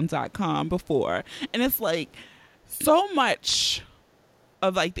thebooniebreakdown.com before. And it's like so much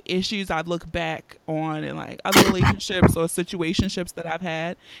of like the issues I look back on and like other relationships or situationships that I've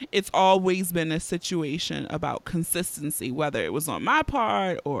had, it's always been a situation about consistency, whether it was on my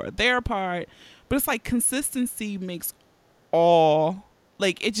part or their part. But it's like consistency makes all,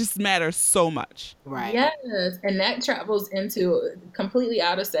 like, it just matters so much. Right. Yes. And that travels into completely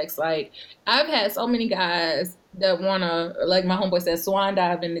out of sex. Like, I've had so many guys that want to, like my homeboy said, swan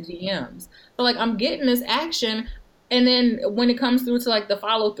dive in the DMs. So, like, I'm getting this action. And then when it comes through to like the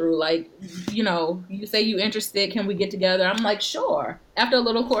follow through, like, you say you interested, can we get together? I'm like, sure. After a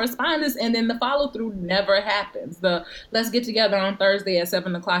little correspondence, and then the follow through never happens. The let's get together on Thursday at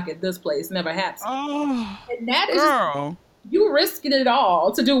 7:00 at this place never happens. Oh, and that is girl. You risked it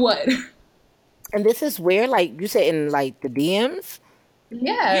all to do what? And this is where, like you said, in like the DMs.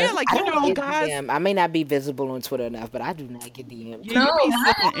 Yeah, like guys. DM. I may not be visible on Twitter enough, but I do not get DMs. Yeah, you be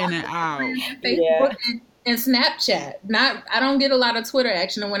slipping in and out. Facebook and Snapchat. I don't get a lot of Twitter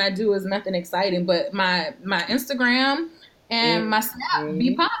action, and when I do, it's nothing exciting. But my Instagram and my Snap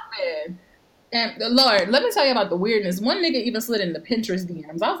be popping. And Lord, let me tell you about the weirdness. One nigga even slid in the Pinterest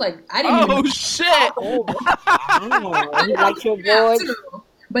DMs. I was like, I didn't. Oh shit! You like your boy?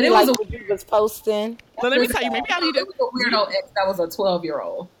 But it was what you was posting. But let me tell you, maybe I need a weirdo ex that was a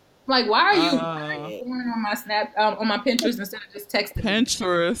 12-year-old. Like, why are you going on my Snap, on my Pinterest instead of just texting?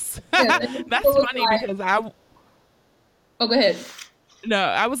 Pinterest. That's funny because Oh, go ahead. No,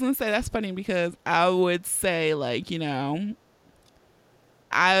 I was gonna say that's funny because I would say like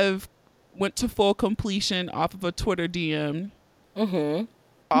I've went to full completion off of a Twitter DM,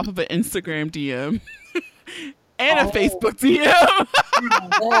 off of an Instagram DM. And a Facebook DM.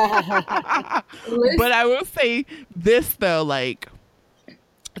 But I will say this, though, like,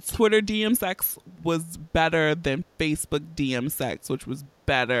 Twitter DM sex was better than Facebook DM sex, which was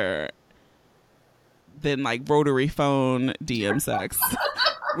better than, like, rotary phone DM sex,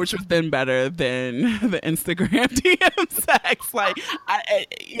 which was then better than the Instagram DM sex. Like,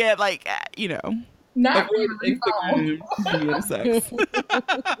 Not Instagram DM sex.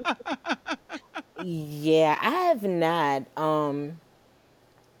 Yeah, I have not. Oh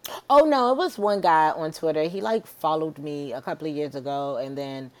no, it was one guy on Twitter. He like followed me a couple of years ago, and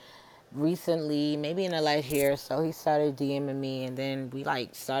then recently, maybe in the last year or so, he started DMing me, and then we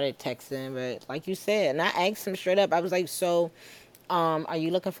like started texting. But like you said, and I asked him straight up. I was like, "So, are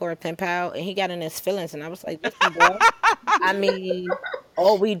you looking for a pen pal?" And he got in his feelings, and I was like, "Listen, boy, I mean,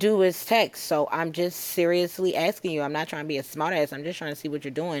 all we do is text, so I'm just seriously asking you. I'm not trying to be a smart ass. I'm just trying to see what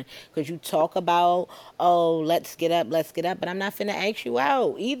you're doing. Because you talk about, oh, let's get up, but I'm not finna ask you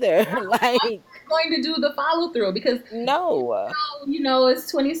out either. Like, I'm going to do the follow through because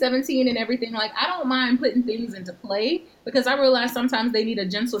it's 2017 and everything. Like, I don't mind putting things into play because I realize sometimes they need a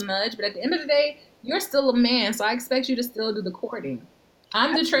gentle nudge. But at the end of the day, you're still a man, so I expect you to still do the courting.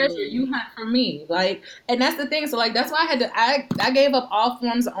 I'm the treasure, you hunt for me. Like, and that's the thing. So, like, that's why I gave up all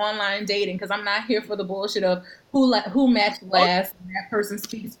forms of online dating because I'm not here for the bullshit of who matched last, and that person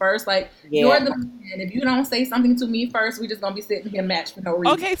speaks first. Like, you're the man. If you don't say something to me first, we just gonna be sitting here matched for no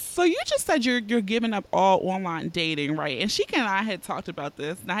reason. Okay, so you just said you're giving up all online dating, right? And Sheikah and I had talked about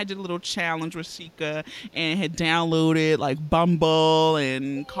this, and I did a little challenge with Sheikah and had downloaded like Bumble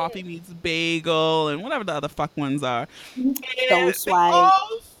and Coffee Meets Bagel and whatever the other fuck ones are. Don't swipe.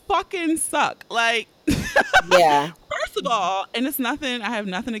 All fucking suck. Like, yeah. First of all, and it's nothing. I have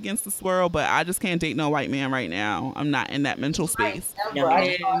nothing against the swirl, but I just can't date no white man right now. I'm not in that mental space. And,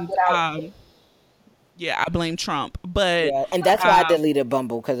 I blame Trump, but and that's why I deleted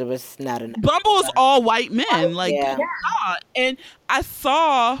Bumble because it was not enough. Bumble is all white men, like, and I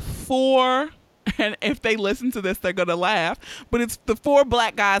saw 4. And if they listen to this, they're gonna laugh. But it's the 4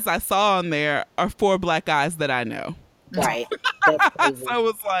 black guys I saw on there are 4 black guys that I know. Right. So it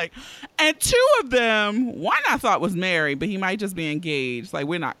was like, and 2 of them, one I thought was married, but he might just be engaged. Like,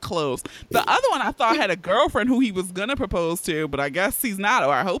 we're not close. The other one I thought had a girlfriend who he was gonna propose to, but I guess he's not,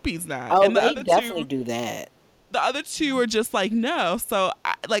 or I hope he's not. Oh, and the they other definitely do that. The other 2 are just like, no. So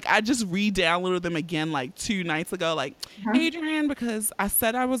I just re-downloaded them again like 2 nights ago, like, Adrian, because I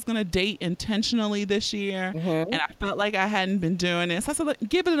said I was going to date intentionally this year and I felt like I hadn't been doing this. I said,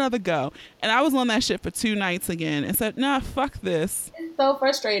 give it another go. And I was on that shit for 2 nights again and said, nah, fuck this. It's so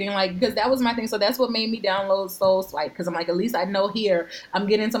frustrating, like, because that was my thing. So that's what made me download Soul Swipe, because I'm like, at least I know here I'm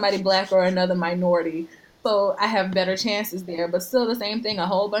getting somebody black or another minority, so I have better chances there. But still, the same thing. A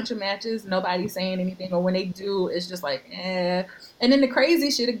whole bunch of matches, nobody saying anything, or when they do, it's just like, eh. And then the crazy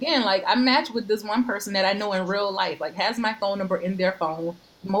shit again, like I matched with this one person that I know in real life, like has my phone number in their phone,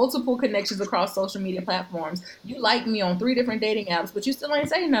 multiple connections across social media platforms. You like me on 3 different dating apps, but you still ain't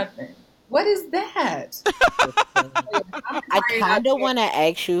say nothing. What is that? I kind of want to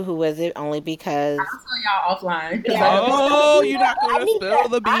ask you who was it, only because I'll tell y'all offline. Oh, you're not going to spill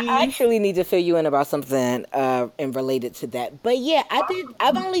the I beans. actually need to fill you in about something and related to that. But yeah,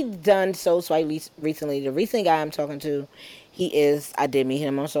 I've only done Soul Swipe recently. The recent guy I'm talking to, I did meet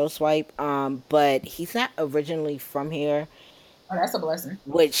him on Soul Swipe. But he's not originally from here, Oh, that's a blessing.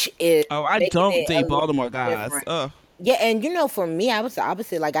 which is Oh, I making don't it a date little Baltimore guys. different. Ugh. Yeah, and for me, I was the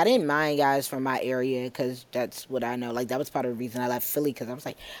opposite. Like, I didn't mind guys from my area because that's what I know. Like, that was part of the reason I left Philly, because I was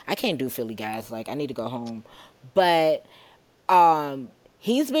like, I can't do Philly guys. Like, I need to go home. But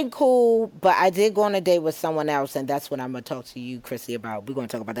he's been cool. But I did go on a date with someone else, and that's what I'm gonna talk to you, Chrissy, about. We're gonna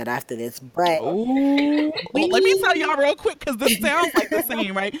talk about that after this. But Ooh. Well, let me tell y'all real quick, because this sounds like the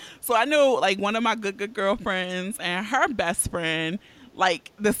same, right? So I know, like, one of my good girlfriends and her best friend,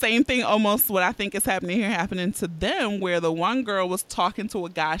 like, the same thing almost what I think is happening here happening to them, where the one girl was talking to a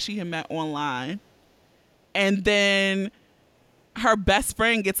guy she had met online, and then her best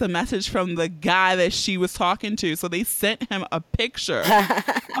friend gets a message from the guy that she was talking to. So they sent him a picture of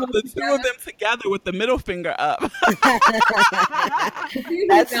the two of them together with the middle finger up.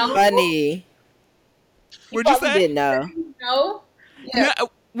 that's funny. What'd you say? Didn't know. No? Yeah. No,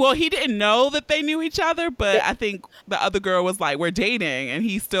 well, he didn't know that they knew each other, but I think the other girl was like, "We're dating," and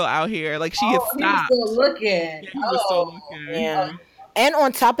he's still out here. Like, she had He was stopped. still looking. Yeah, he was still looking. Yeah. And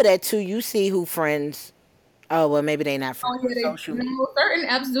on top of that, too, you see who friends. Oh, well, maybe they're not friends on social media. No, certain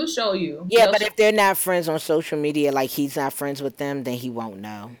apps do show you. Yeah, They'll but show if they're not friends on social media, like he's not friends with them, then he won't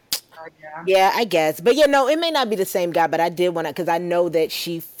know. yeah. Yeah, I guess. But yeah, no, it may not be the same guy, but I did want to, because I know that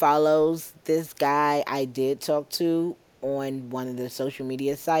she follows this guy I did talk to on one of the social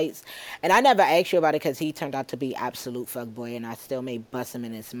media sites. And I never asked you about it because he turned out to be absolute fuckboy, and I still may bust him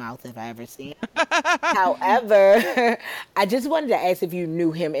in his mouth if I ever see him. However, I just wanted to ask if you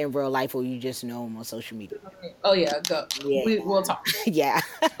knew him in real life or you just know him on social media. Oh yeah, go. Yeah. We'll talk. Yeah.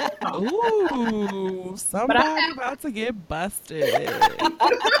 Ooh, somebody about to get busted.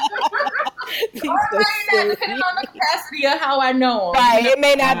 He's so Depending silly. on the capacity of how I know him. Right, it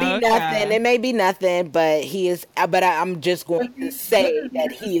may not be Okay. nothing. It may be nothing, but he is. But I'm just going to say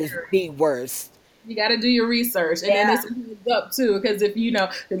that he is the worst. You got to do your research, and then it's a heads up too, because if you know,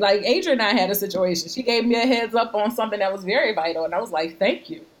 like Adrian and I had a situation. She gave me a heads up on something that was very vital, and I was like, "Thank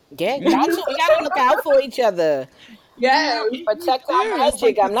you." Yeah, y'all two, we gotta look out for each other. Yeah, Protect our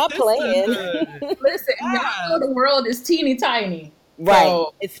magic. I'm not playing. listen, y'all know the world is teeny tiny, Right,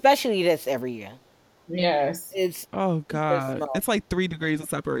 So, especially this every year. yes. It's Oh God, small. it's like 3 degrees of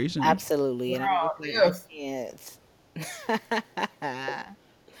separation. absolutely, and I'm Girl, just like, yes. I can't.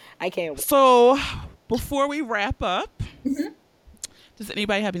 I can't. So, before we wrap up, does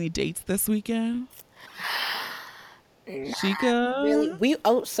anybody have any dates this weekend? Chica? Really,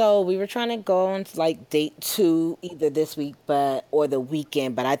 so we were trying to go on to like date 2 either this week, or the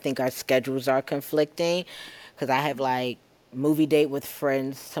weekend. But I think our schedules are conflicting because I have like movie date with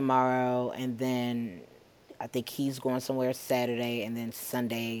friends tomorrow, and then I think he's going somewhere Saturday, and then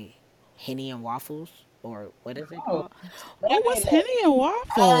Sunday, Henny and Waffles, or what is it called? Oh, what's Henny and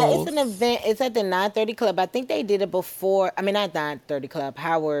Waffles? It's an event. It's at the 9:30 Club. I think they did it before. I mean, not 9:30 Club,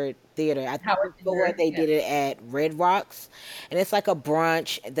 Howard Theater. I think Howard before Theater, they yeah. did it at Red Rocks, and it's like a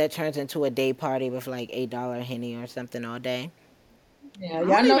brunch that turns into a day party with like $8 Henny or something all day. Yeah, I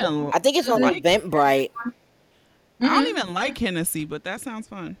y'all don't know. I think it's on like, Eventbrite. I don't even like Hennessy, but that sounds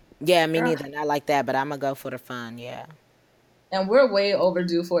fun. Yeah, me neither. Not like that, but I'm gonna go for the fun. Yeah. And we're way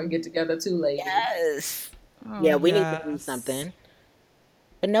overdue for a get together too, ladies. Yes. Oh, Yeah, we need to do yes. something.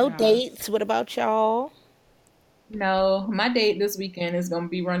 But no Yes. dates. What about y'all? No, my date this weekend is going to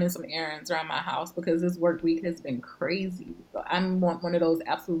be running some errands around my house because this work week has been crazy. So I want one of those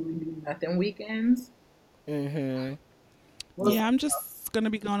absolutely do nothing weekends. Mm-hmm. Yeah, I'm just gonna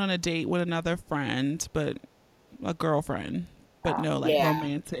be going on a date with another friend, but a girlfriend, but no, like Yeah.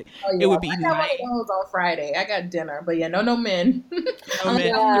 romantic. Oh, yeah. It would be I got nice. one of those on Friday. I got dinner, but yeah, no men. No, man,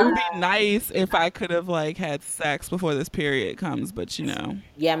 it would be nice if I could have like had sex before this period comes, but you know,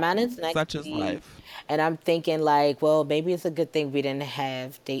 Yeah, mine is next such is week. life. And I'm thinking like, well, maybe it's a good thing we didn't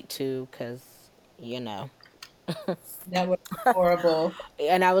have date 2 because, you know. That was horrible.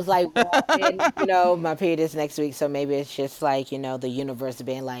 And I was like, well, and, my period is next week, so maybe it's just like, the universe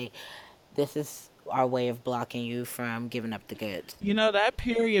being like, this is our way of blocking you from giving up the goods. That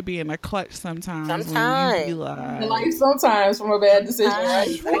period being a clutch sometimes. Sometimes. When you be like sometimes from a bad decision, right?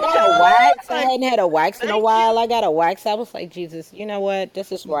 I got a wax. I hadn't had a wax in a while. I got a wax. I was like, Jesus, you know what?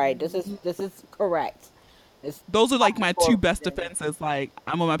 This is right. This is correct. Those are like my two best defenses. Like,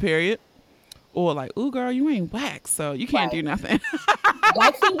 I'm on my period. Or like, ooh, girl, you ain't waxed, so you can't do nothing.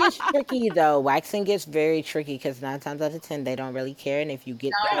 Waxing gets tricky, though. Waxing gets very tricky because 9 times out of 10, they don't really care. And if you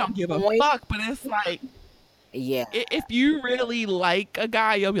get they don't give a fuck, but it's like, yeah, if you really like a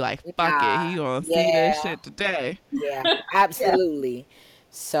guy, you'll be like, fuck it, he gonna see this shit today. Yeah, absolutely.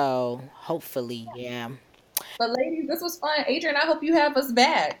 So, hopefully, yeah. But ladies, this was fun. Adrian, I hope you have us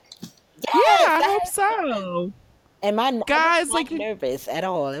back. Yes, I hope so. And guys, I wasn't nervous at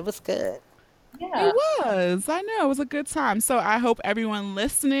all. It was good. Yeah. It was. I know. It was a good time. So I hope everyone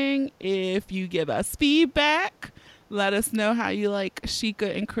listening, if you give us feedback, let us know how you like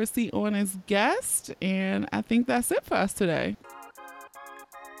Sheikah and Chrissy on as guests. And I think that's it for us today.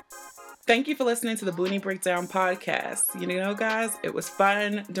 Thank you for listening to the Boonie Breakdown podcast. Guys, it was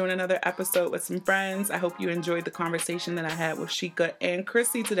fun doing another episode with some friends. I hope you enjoyed the conversation that I had with Sheikah and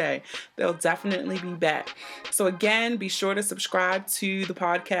Chrissy today. They'll definitely be back. So again, be sure to subscribe to the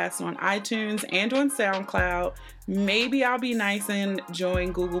podcast on iTunes and on SoundCloud. Maybe I'll be nice and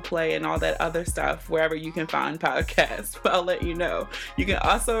join Google Play and all that other stuff wherever you can find podcasts. But I'll let you know. You can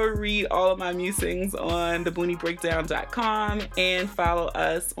also read all of my musings on thebooniebreakdown.com and follow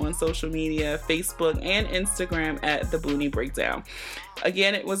us on social media, Facebook and Instagram at The Boonie Breakdown.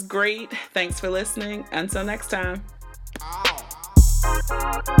 Again, it was great. Thanks for listening. Until next time.